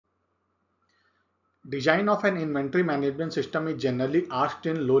Design of an inventory management system is generally asked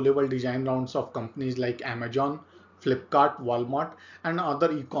in low-level design rounds of companies like Amazon, Flipkart, Walmart, and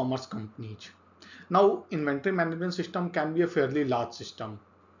other e-commerce companies. Now, inventory management system can be a fairly large system.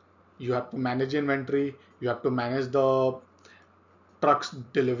 You have to manage inventory, you have to manage the trucks,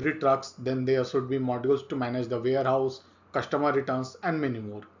 delivery trucks, then there should be modules to manage the warehouse, customer returns, and many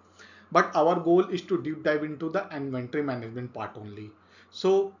more. But our goal is to deep dive into the inventory management part only.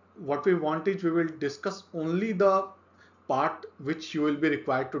 So what we want is we will discuss only the part which you will be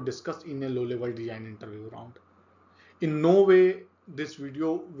required to discuss in a low level design interview round. In no way this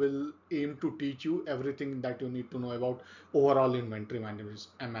video will aim to teach you everything that you need to know about overall inventory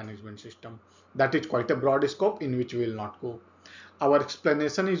management system. That is quite a broad scope in which we will not go. Our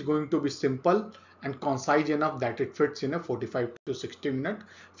explanation is going to be simple and concise enough that it fits in a 45 to 60-minute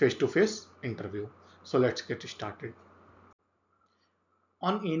face-to-face interview. So let's get started.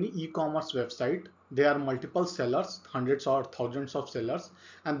 On any e-commerce website, there are multiple sellers, hundreds or thousands of sellers,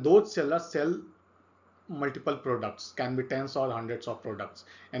 and those sellers sell multiple products, can be tens or hundreds of products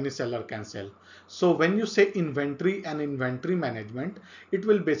any seller can sell. So when you say inventory and inventory management, it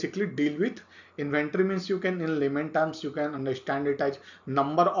will basically deal with inventory. Means you can, in layman terms, you can understand it as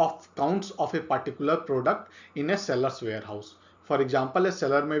number of counts of a particular product in a seller's warehouse. For example, a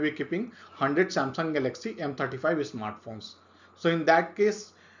seller may be keeping 100 Samsung Galaxy M35 smartphones. So in that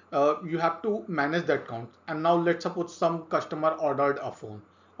case, you have to manage that count. And now let's suppose some customer ordered a phone,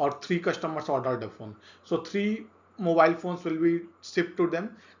 or three customers ordered a phone. So three mobile phones will be shipped to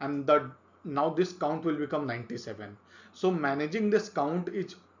them, and now this count will become 97. So managing this count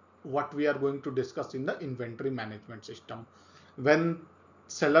is what we are going to discuss in the inventory management system. When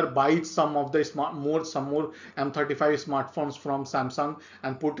seller buys some more M35 smartphones from Samsung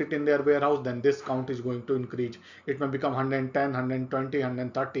and put it in their warehouse, then this count is going to increase. It may become 110, 120,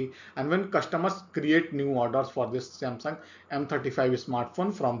 130. And when customers create new orders for this Samsung M35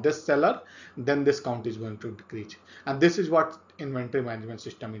 smartphone from this seller, then this count is going to decrease. And this is what inventory management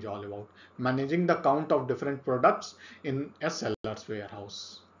system is all about: managing the count of different products in a seller's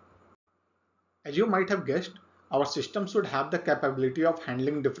warehouse. As you might have guessed, our system should have the capability of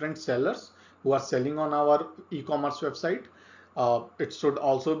handling different sellers who are selling on our e-commerce website. It should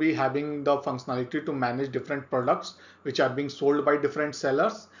also be having the functionality to manage different products which are being sold by different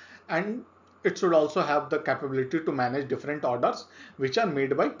sellers, and it should also have the capability to manage different orders which are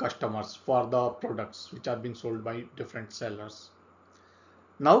made by customers for the products which are being sold by different sellers.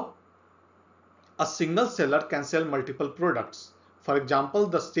 Now, a single seller can sell multiple products. For example,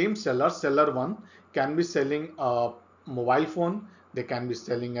 the same seller, seller 1, can be selling a mobile phone, they can be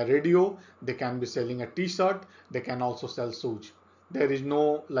selling a radio, they can be selling a t-shirt, they can also sell shoes. There is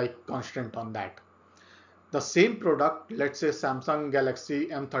no like constraint on that. The same product, let's say Samsung Galaxy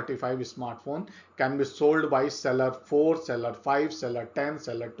M35 smartphone, can be sold by seller 4, seller 5, seller 10,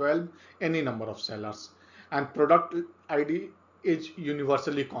 seller 12, any number of sellers. And product ID is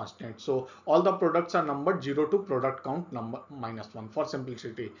universally constant. So all the products are numbered 0 to product count number -1 for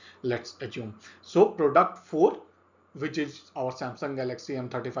simplicity, let's assume. So product 4, which is our Samsung Galaxy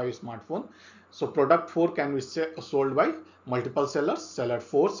M35 smartphone. So product 4 can be sold by multiple sellers: seller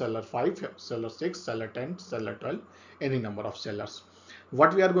 4, seller 5, seller 6, seller 10, seller 12, any number of sellers.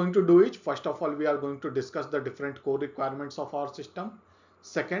 What we are going to do is, first of all, we are going to discuss the different core requirements of our system.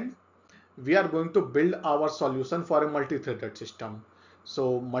 Second, we are going to build our solution for a multi-threaded system.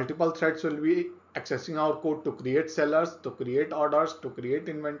 So multiple threads will be accessing our code to create sellers, to create orders, to create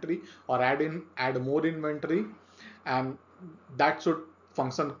inventory, or add more inventory, and that should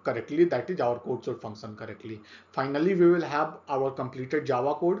function correctly. That is, our code should function correctly. Finally, we will have our completed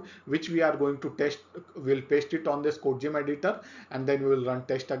Java code, which we are going to test. We'll paste it on this CodeZym editor, and then we will run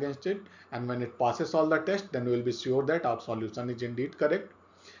test against it. And when it passes all the tests, then we will be sure that our solution is indeed correct.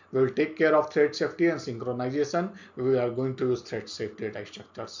 We will take care of thread safety and synchronization. We are going to use thread safety data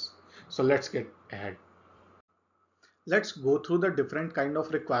structures. So let's get ahead. Let's go through the different kind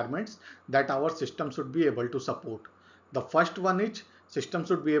of requirements that our system should be able to support. The first one is system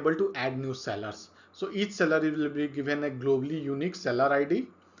should be able to add new sellers. So each seller will be given a globally unique seller ID.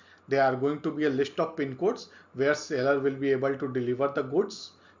 There are going to be a list of pin codes where seller will be able to deliver the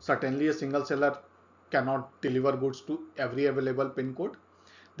goods. Certainly a single seller cannot deliver goods to every available pin code.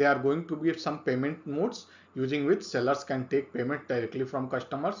 There are going to be some payment modes using which sellers can take payment directly from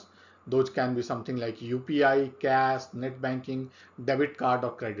customers. Those can be something like UPI, cash, net banking, debit card,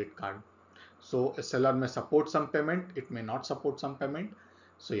 or credit card. So a seller may support some payment, it may not support some payment.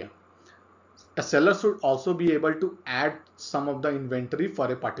 So yeah, a seller should also be able to add some of the inventory for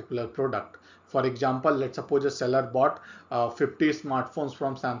a particular product. For example, let's suppose a seller bought 50 smartphones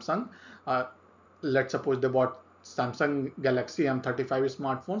from Samsung. let's suppose they bought Samsung Galaxy M35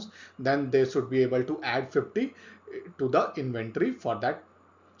 smartphones, then they should be able to add 50 to the inventory for that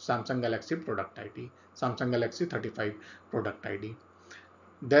Samsung Galaxy product ID, Samsung Galaxy 35 product ID.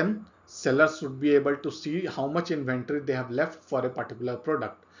 Then sellers should be able to see how much inventory they have left for a particular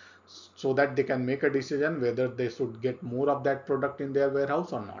product, so that they can make a decision whether they should get more of that product in their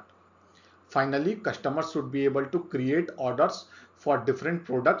warehouse or not. Finally, customers should be able to create orders for different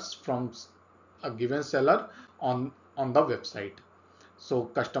products from a given seller on the website. So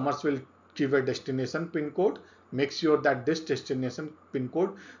customers will give a destination pin code, make sure that this destination pin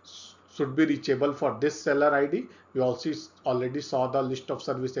code should be reachable for this seller ID. We also already saw the list of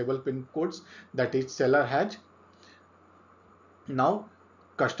serviceable pin codes that each seller has. Now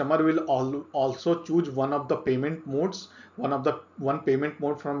customer will also choose one of the payment modes, one payment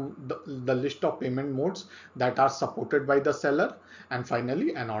mode from the list of payment modes that are supported by the seller, and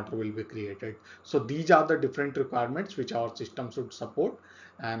finally an order will be created. So these are the different requirements which our system should support.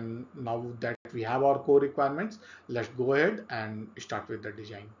 And now that we have our core requirements, let's go ahead and start with the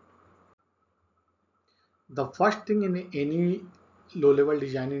design. The first thing in any low-level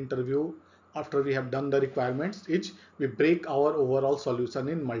design interview after we have done the requirements is we break our overall solution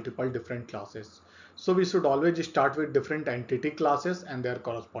in multiple different classes. So we should always start with different entity classes and their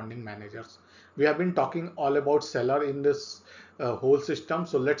corresponding managers. We have been talking all about seller in this whole system.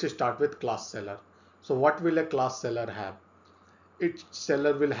 So let's start with class seller. So what will a class seller have? Each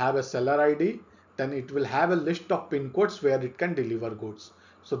seller will have a seller ID, then it will have a list of pin codes where it can deliver goods.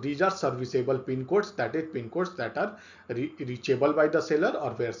 So these are serviceable pin codes, that is pin codes that are reachable by the seller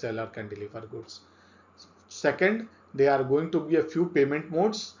or where seller can deliver goods. Second, there are going to be a few payment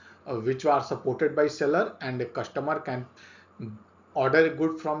modes which are supported by seller, and a customer can order a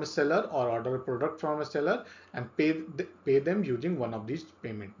good from a seller or order a product from a seller and pay them using one of these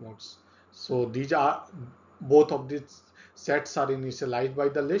payment modes. So these are both of these sets are initialized by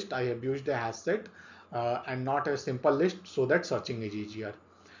the list. I have used a hash set and not a simple list so that searching is easier.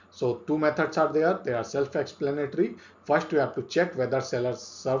 So two methods are there. They are self-explanatory. First, you have to check whether seller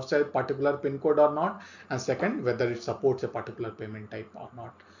serves a particular pin code or not, and second, whether it supports a particular payment type or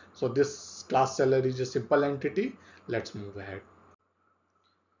not. So this class seller is a simple entity. Let's move ahead.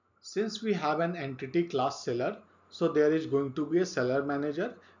 Since we have an entity class seller, so there is going to be a seller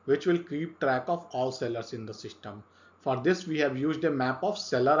manager which will keep track of all sellers in the system. For this, we have used a map of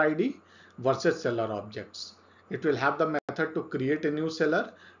seller ID versus seller objects. It will have the method to create a new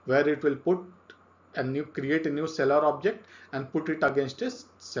seller where it will create a new seller object and put it against a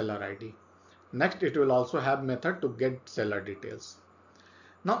seller ID. Next, it will also have method to get seller details.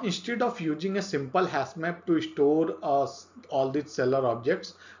 Now, instead of using a simple hash map to store all these seller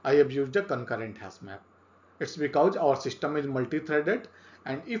objects, I have used a concurrent hash map. It's because our system is multi-threaded,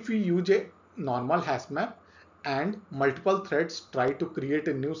 and if we use a normal hash map and multiple threads try to create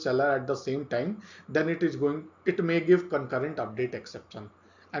a new seller at the same time, then it may give concurrent update exception,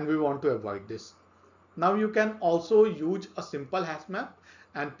 and we want to avoid this. Now you can also use a simple hash map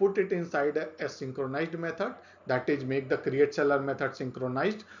and put it inside a synchronized method, that is make the create seller method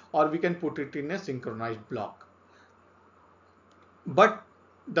synchronized, or we can put it in a synchronized block. But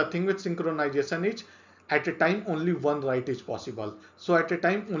the thing with synchronization is at a time only one write is possible. So at a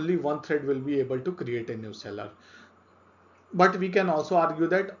time only one thread will be able to create a new seller. But we can also argue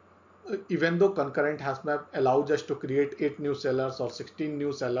that even though concurrent hash map allows us to create 8 new sellers or 16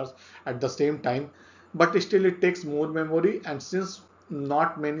 new sellers at the same time, but still it takes more memory, and since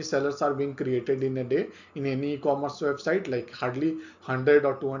not many sellers are being created in a day in any e-commerce website, like hardly 100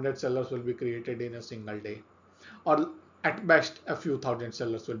 or 200 sellers will be created in a single day, or at best a few thousand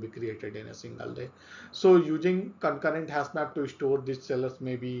sellers will be created in a single day. So using concurrent hash map to store these sellers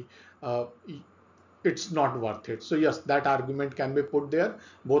maybe it's not worth it. So yes, that argument can be put there.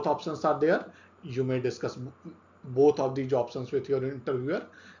 Both options are there. You may discuss both of these options with your interviewer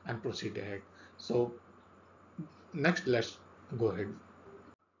and proceed ahead. So next, let's go ahead.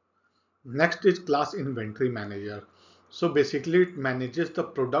 Next is class inventory manager. So basically it manages the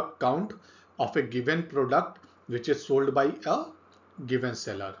product count of a given product which is sold by a given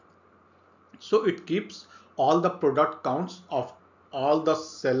seller. So it keeps all the product counts of all the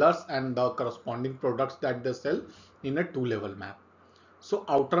sellers and the corresponding products that they sell in a two-level map. So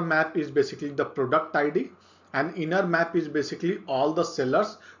outer map is basically the product ID, and inner map is basically all the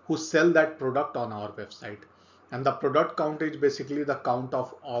sellers who sell that product on our website. And the product count is basically the count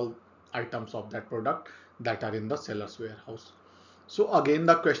of all items of that product that are in the seller's warehouse. So again,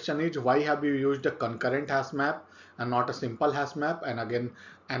 the question is, why have you used a concurrent hash map and not a simple hash map, and again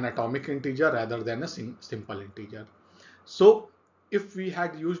an atomic integer rather than a simple integer? So if we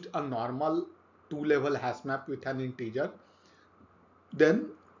had used a normal two-level hash map with an integer, then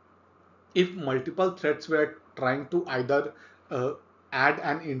if multiple threads were trying to either uh, add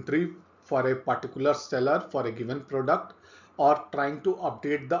an entry for a particular seller for a given product or trying to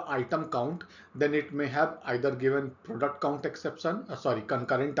update the item count, then it may have either given product count exception,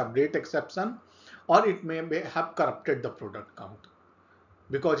 concurrent update exception, or it may have corrupted the product count,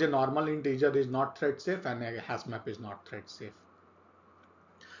 because a normal integer is not thread safe and a hash map is not thread safe.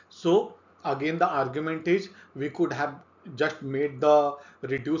 So again, the argument is we could have just made the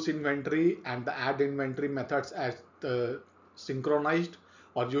reduce inventory and the add inventory methods as synchronized,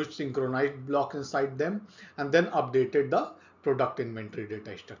 or used synchronized block inside them, and then updated the product inventory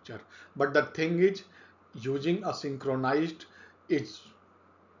data structure. But the thing is, using a synchronized is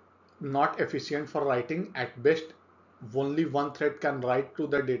not efficient for writing. At best, only one thread can write to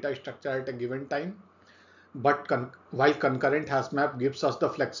the data structure at a given time. But while concurrent hash map gives us the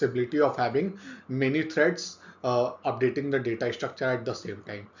flexibility of having many threads updating the data structure at the same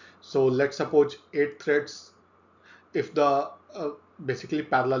time. So let's suppose 8 threads. If the basically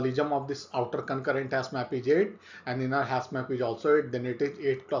parallelism of this outer concurrent hash map is 8 and inner hash map is also 8, then it is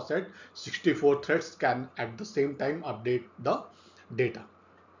 8 plus 8, 64 threads can at the same time update the data.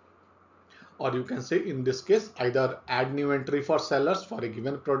 Or you can say, in this case, either add new entry for sellers for a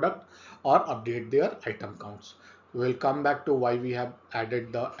given product or update their item counts. We'll come back to why we have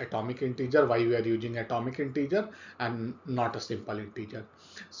added the atomic integer, why we are using atomic integer and not a simple integer.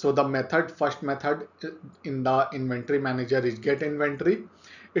 So the first method in the inventory manager is get inventory.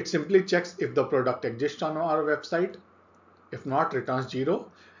 It simply checks if the product exists on our website. If not, returns 0,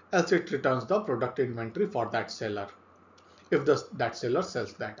 else it returns the product inventory for that seller if that seller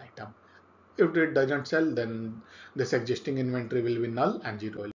sells that item. If it doesn't sell, then this existing inventory will be null and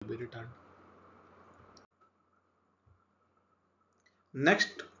 0 will be returned.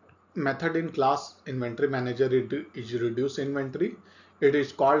 Next method in class inventory manager is reduce inventory. It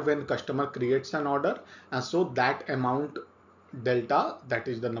is called when customer creates an order, and so that amount delta, that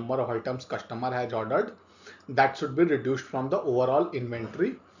is the number of items customer has ordered, that should be reduced from the overall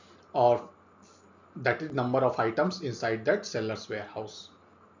inventory, or that is number of items inside that seller's warehouse.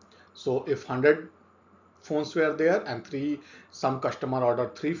 So if 100 phones were there and some customer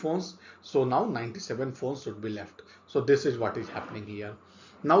ordered 3 phones, so now 97 phones should be left. So this is what is happening here.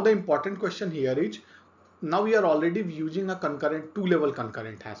 Now the important question here is, now we are already using a two-level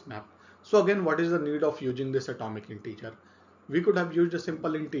concurrent hash map. So again, what is the need of using this atomic integer? We could have used a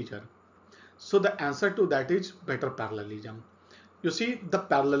simple integer. So the answer to that is better parallelism. You see, the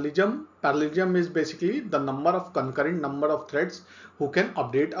parallelism is basically the concurrent number of threads who can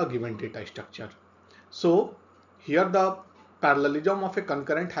update a given data structure. So here the parallelism of a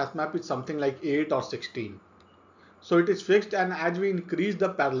concurrent hash map is something like 8 or 16. So it is fixed, and as we increase the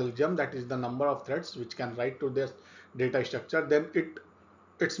parallelism, that is the number of threads which can write to this data structure, then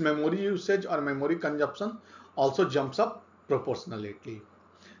its memory usage or memory consumption also jumps up proportionately.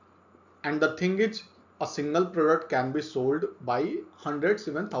 And the thing is, a single product can be sold by hundreds,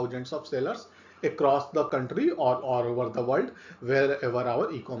 even thousands of sellers across the country or over the world, wherever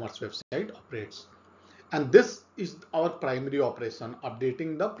our e-commerce website operates. And this is our primary operation,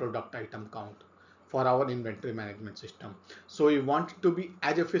 updating the product item count for our inventory management system. So we want it to be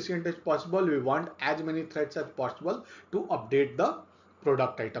as efficient as possible. We want as many threads as possible to update the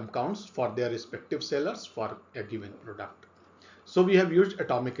product item counts for their respective sellers for a given product. So we have used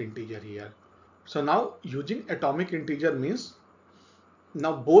atomic integer here. So now using atomic integer means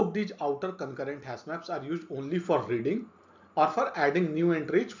now both these outer concurrent hash maps are used only for reading or for adding new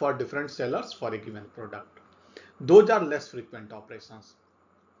entries for different sellers for a given product. Those are less frequent operations.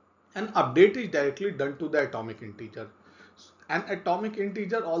 An update is directly done to the atomic integer. An atomic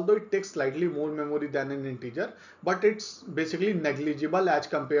integer, although it takes slightly more memory than an integer, but it's basically negligible as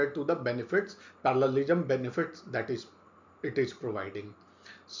compared to the parallelism benefits that it is providing.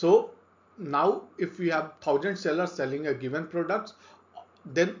 So now if we have 1,000 sellers selling a given product,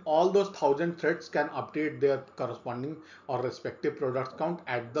 then all those 1,000 threads can update their corresponding or respective product count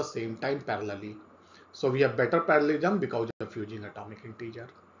at the same time parallelly. So we have better parallelism because of using atomic integer.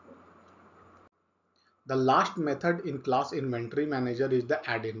 The last method in class inventory manager is the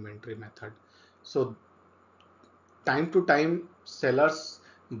add inventory method. So time to time sellers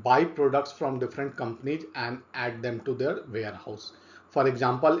buy products from different companies and add them to their warehouse. For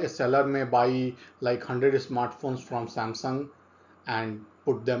example, a seller may buy like 100 smartphones from Samsung and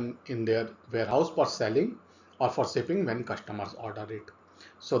put them in their warehouse for selling or for shipping when customers order it.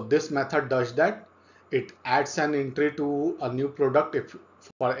 So this method does that. It adds an entry to a new product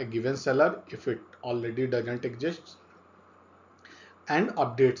for a given seller if it already doesn't exist. and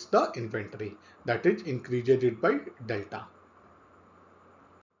updates the inventory, that is increases it by delta.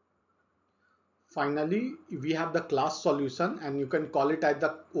 Finally, we have the class solution, and you can call it as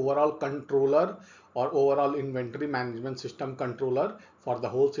the overall controller or overall inventory management system controller for the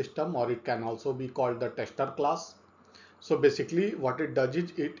whole system, or it can also be called the tester class. So basically what it does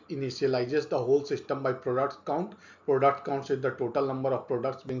is it initializes the whole system by product count. Product counts is the total number of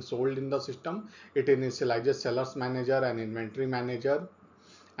products being sold in the system. It initializes sellers manager and inventory manager,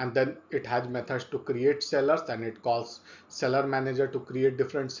 and then it has methods to create sellers, and it calls seller manager to create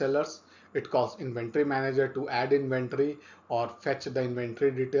different sellers. It calls inventory manager to add inventory or fetch the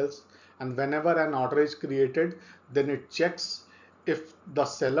inventory details. And whenever an order is created, then it checks if the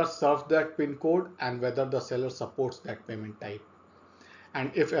seller serves that pin code and whether the seller supports that payment type.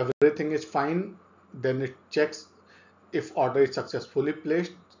 And if everything is fine, then it checks if order is successfully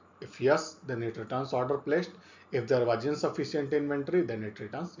placed. If yes, then it returns order placed. If there was insufficient inventory, then it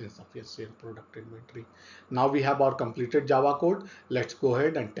returns insufficient product inventory. Now we have our completed Java code. Let's go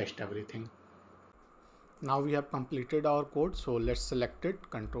ahead and test everything. Now we have completed our code, so let's select it,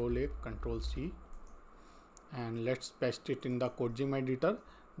 Control A, Control C, and let's paste it in the CodeZym editor.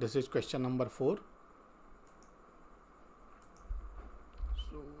 This is question number 4.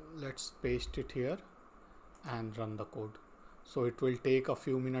 So let's paste it here and run the code. So it will take a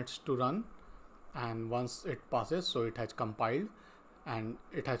few minutes to run, and once it passes, so it has compiled and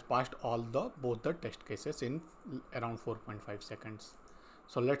it has passed all both the test cases in around 4.5 seconds.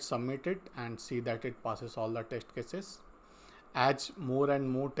 So let's submit it and see that it passes all the test cases. As more and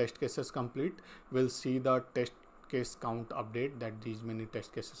more test cases complete, we'll see the test case count update that these many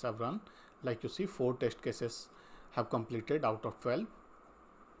test cases have run. Like you see, 4 test cases have completed out of 12.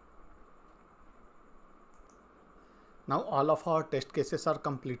 Now all of our test cases are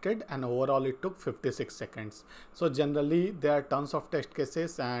completed, and overall it took 56 seconds. So generally there are tons of test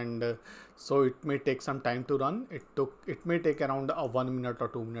cases, and so it may take some time to run. It may take around 1 minute or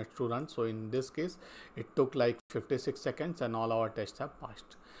 2 minutes to run. So in this case it took like 56 seconds and all our tests have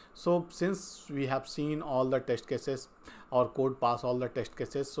passed. So since we have seen all the test cases, our code pass all the test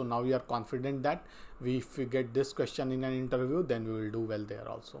cases, so now we are confident that if we get this question in an interview, then we will do well there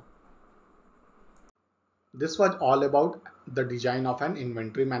also. This was all about the design of an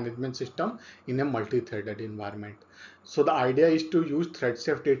inventory management system in a multi-threaded environment. So the idea is to use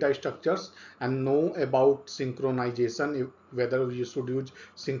thread-safe data structures and know about synchronization, whether you should use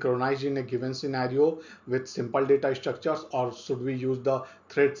synchronize in a given scenario with simple data structures, or should we use the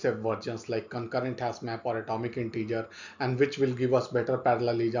thread-safe versions like ConcurrentHashMap or AtomicInteger, and which will give us better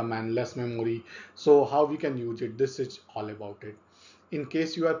parallelism and less memory. So how we can use it, this is all about it. In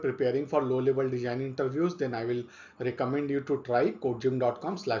case you are preparing for low-level design interviews, then I will recommend you to try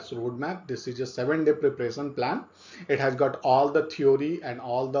codezym.com/roadmap. This is a 7-day preparation plan. It has got all the theory and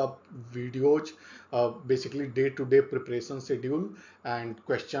all the videos, basically day-to-day preparation schedule and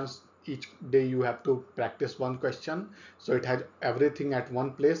questions. Each day you have to practice one question. So it has everything at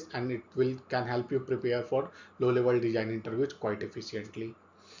one place, and it can help you prepare for low-level design interviews quite efficiently.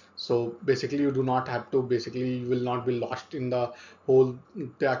 So basically you do not have to, you will not be lost in the whole.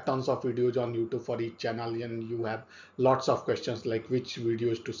 There are tons of videos on YouTube for each channel, and you have lots of questions like which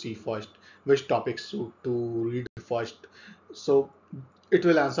videos to see first, which topics to read first. So it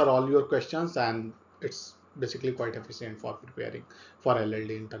will answer all your questions, and it's basically quite efficient for preparing for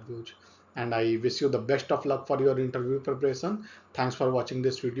LLD interviews. And I wish you the best of luck for your interview preparation. Thanks for watching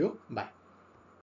this video. Bye.